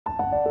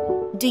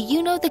Do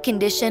you know the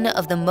condition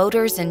of the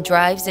motors and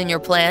drives in your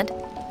plant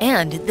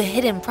and the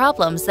hidden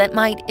problems that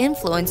might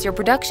influence your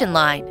production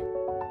line?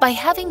 By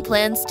having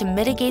plans to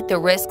mitigate the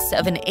risks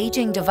of an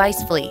aging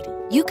device fleet,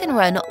 you can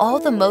run all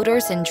the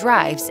motors and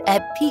drives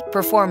at peak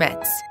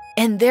performance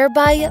and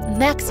thereby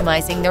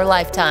maximizing their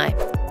lifetime.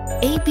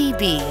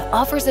 ABB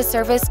offers a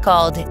service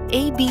called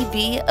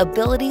ABB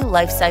Ability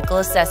Life-Cycle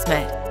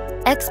Assessment.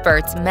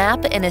 Experts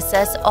map and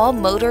assess all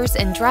motors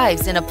and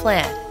drives in a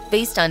plant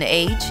based on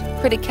age,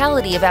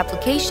 criticality of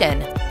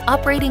application,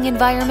 operating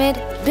environment,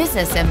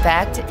 business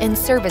impact, and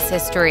service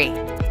history.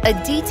 A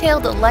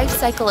detailed life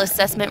cycle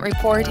assessment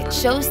report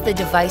shows the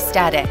device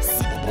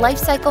status, life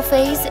cycle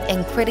phase,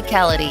 and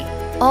criticality.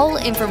 All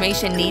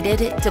information needed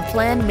to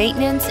plan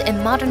maintenance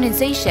and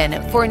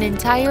modernization for an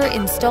entire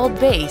installed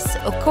base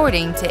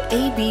according to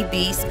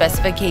ABB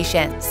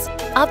specifications.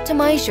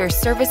 Optimize your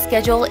service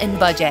schedule and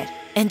budget,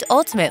 and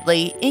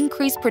ultimately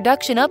increase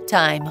production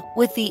uptime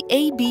with the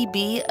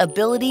ABB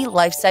Ability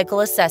Life-Cycle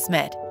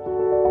Assessment.